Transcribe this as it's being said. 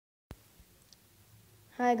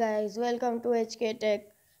Hi guys, welcome to HK Tech.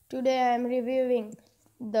 Today I am reviewing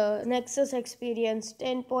the Nexus Experience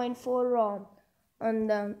 10.4 ROM on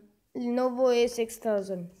the Lenovo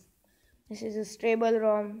A6000. This is a stable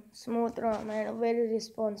ROM, smooth ROM and very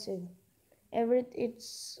responsive.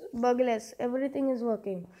 It's bugless, everything is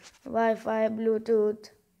working. Wi-Fi,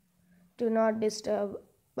 Bluetooth, do not disturb,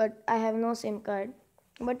 but I have no SIM card.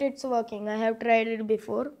 But it's working, I have tried it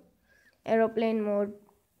before. Aeroplane mode,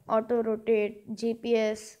 auto rotate,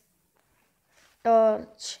 GPS,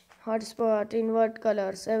 torch, hotspot, invert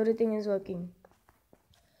colors, everything is working.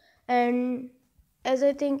 And as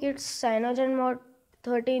I think it's Cyanogen Mod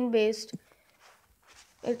 13 based,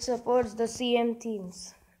 it supports the CM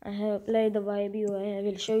themes. I have applied the Vibe UI. I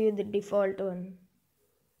will show you the default one.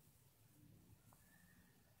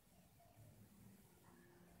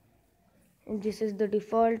 And this is the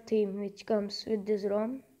default theme which comes with this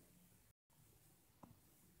ROM.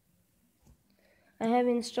 I have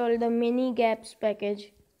installed the mini gaps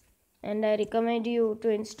package and I recommend you to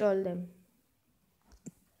install them.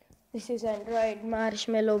 This is Android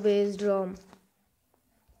Marshmallow based ROM.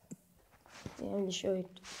 I will show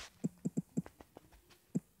it.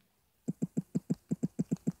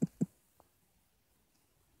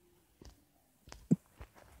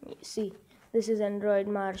 See, this is Android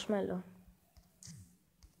Marshmallow.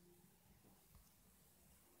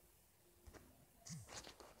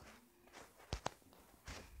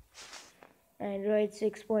 Android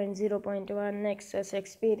 6.0.1, Nexus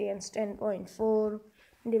Experience 10.4,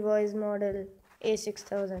 device model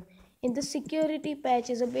A6000. In the security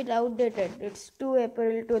patch is a bit outdated. It's 2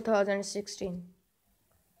 April 2016.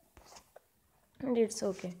 And it's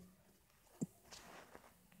okay.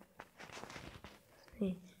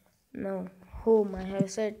 Now home, I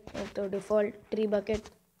have set it to default tree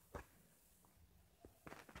bucket.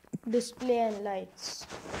 Display and lights.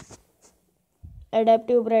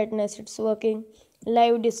 Adaptive brightness, it's working.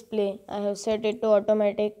 Live display, I have set it to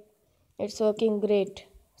automatic. It's working great.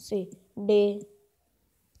 See, day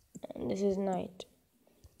and this is night.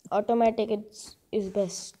 Automatic is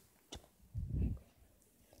best.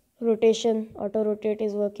 Rotation, auto rotate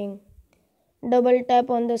is working. Double tap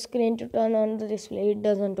on the screen to turn on the display. It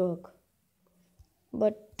doesn't work,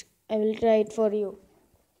 but I will try it for you.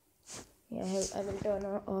 I will turn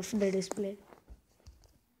off the display.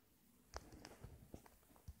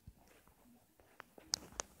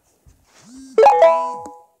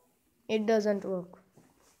 It doesn't work.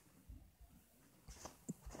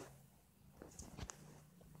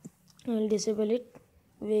 I will disable it.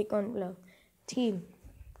 Wake on plug. Theme.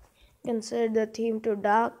 You can set the theme to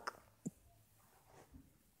dark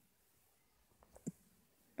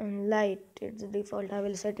and light. It's the default. I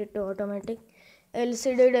will set it to automatic.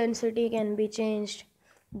 LCD density can be changed.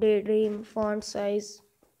 Daydream, font size.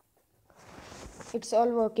 It's all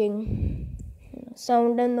working.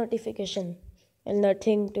 Sound and notification. And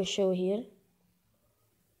nothing to show here.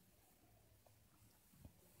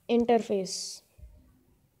 Interface.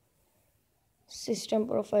 System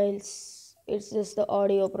profiles. It's just the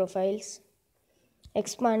audio profiles.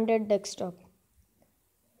 Expanded desktop.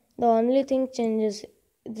 The only thing changes,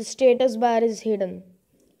 the status bar is hidden.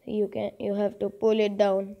 You have to pull it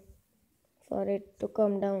down for it to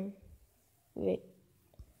come down. Wait,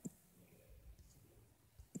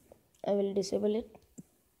 I will disable it.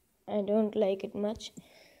 I don't like it much.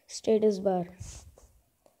 Status bar,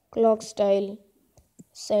 clock style,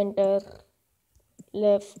 center,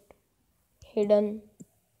 left, hidden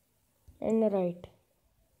and right.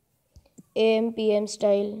 AM PM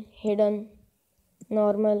style, hidden,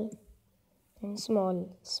 normal and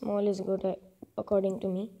small. Small is good according to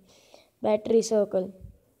me. Battery circle.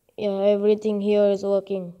 Yeah, everything here is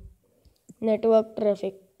working. Network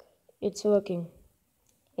traffic. It's working.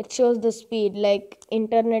 It shows the speed like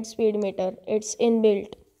internet speed meter. It's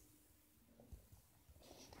inbuilt.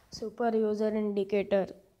 Super user indicator.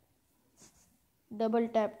 Double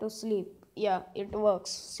tap to sleep. Yeah, it works.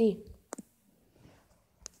 See.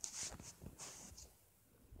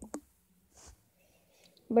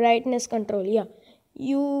 Brightness control. Yeah,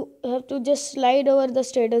 you have to just slide over the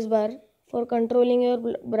status bar for controlling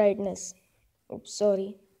your brightness. Oops,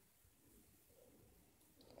 sorry.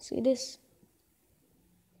 See this?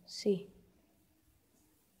 See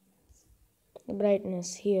the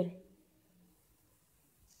brightness here.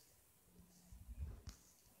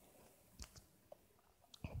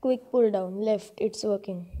 Quick pull down left. It's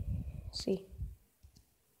working. See.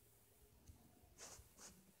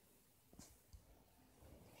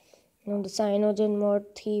 Now the Cyanogen Mod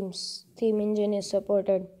themes. Theme engine is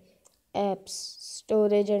supported. Apps,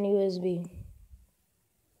 storage and USB.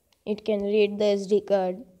 It can read the SD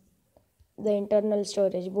card. the internal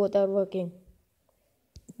storage, both are working.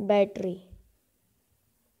 Battery,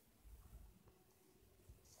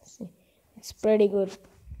 see, it's pretty good.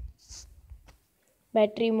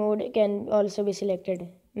 Battery mode can also be selected.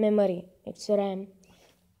 Memory, it's RAM.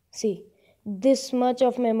 See, this much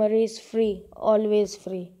of memory is free, always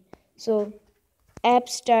free. So app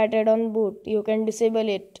started on boot, you can disable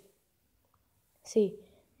it. See,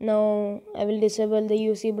 now I will disable the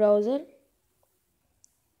UC browser.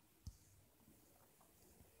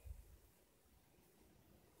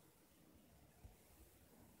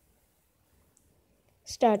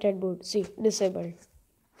 Started boot, see, disabled.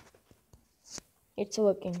 It's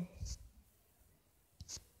working.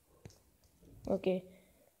 Okay,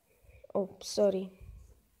 oh sorry.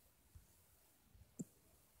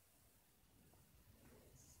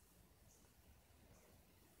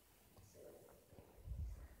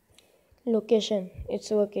 Location,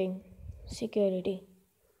 it's working. Security,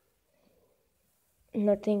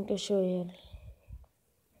 nothing to show here.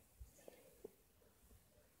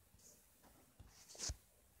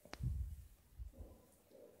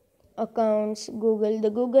 Accounts, Google, the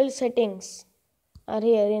Google settings are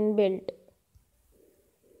here inbuilt.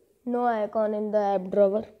 No icon in the app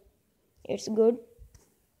drawer, it's good.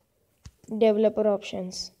 Developer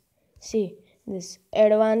options, see, this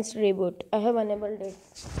advanced reboot, I have enabled it.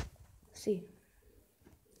 See,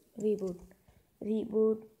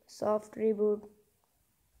 reboot, soft reboot,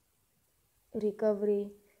 recovery,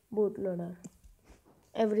 bootloader,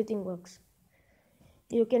 everything works.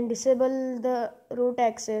 You can disable the root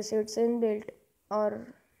access, it's inbuilt,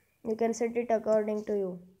 or you can set it according to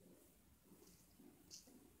you.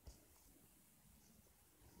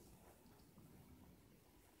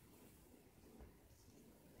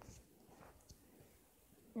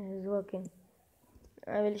 It is working.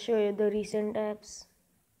 I will show you the recent apps.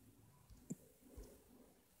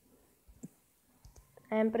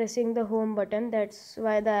 I am pressing the home button, that's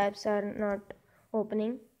why the apps are not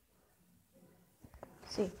opening.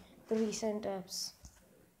 See, the recent apps.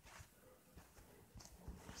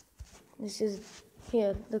 This is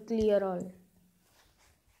here, the clear all.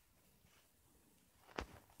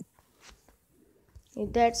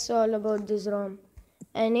 That's all about this ROM.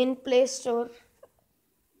 And in Play Store,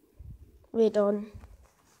 wait on.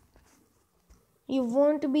 You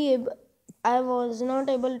won't be able, I was not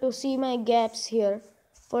able to see my gaps here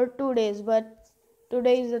for 2 days, but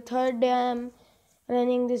today is the 3rd day I am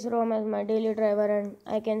running this ROM as my daily driver and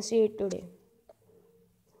I can see it today.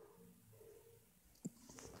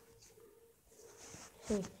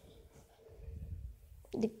 See,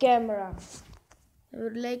 the camera. I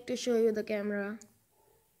would like to show you the camera.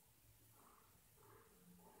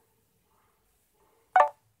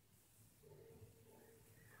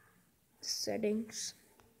 Settings.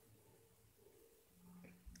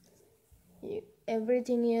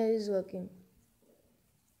 Everything here is working.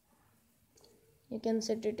 You can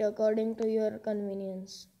set it according to your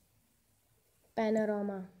convenience.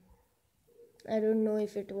 Panorama. I don't know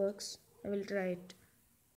if it works. I will try it.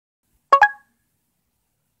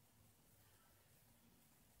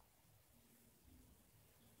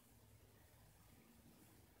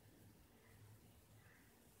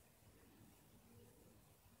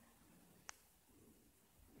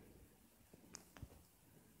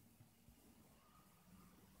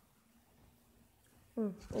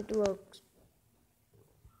 It works.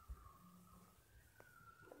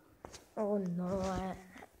 Oh no,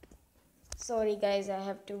 sorry guys, I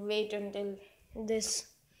have to wait until this.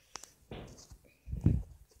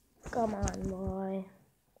 Come on, boy.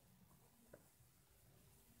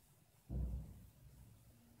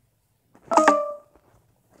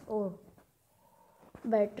 Oh,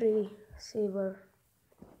 battery saver.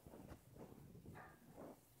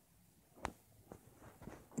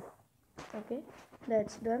 Okay,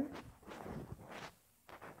 that's done.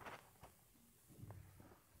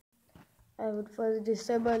 I would first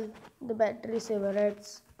disable the battery saver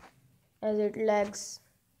as it lags.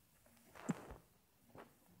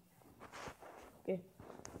 Okay,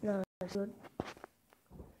 now that's good.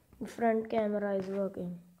 The front camera is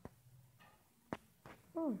working.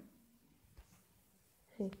 Oh,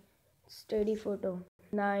 see, steady photo,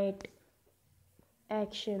 night,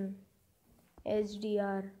 action,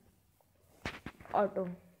 HDR, auto.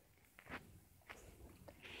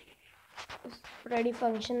 It's pretty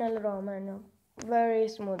functional ROM and a very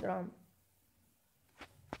smooth ROM.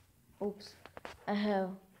 Oops, I have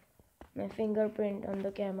my fingerprint on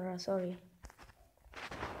the camera, sorry.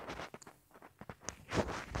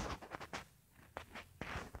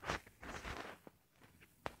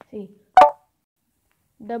 See,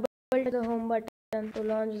 double the home button to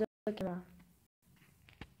launch the camera.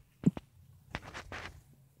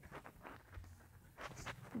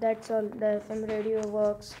 That's all. The FM radio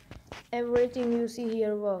works. Everything you see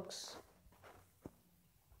here works.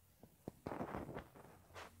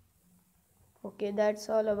 Okay, that's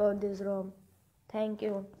all about this ROM. Thank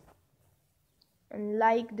you. And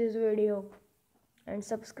like this video and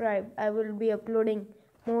subscribe. I will be uploading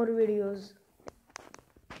more videos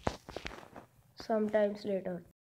sometimes later.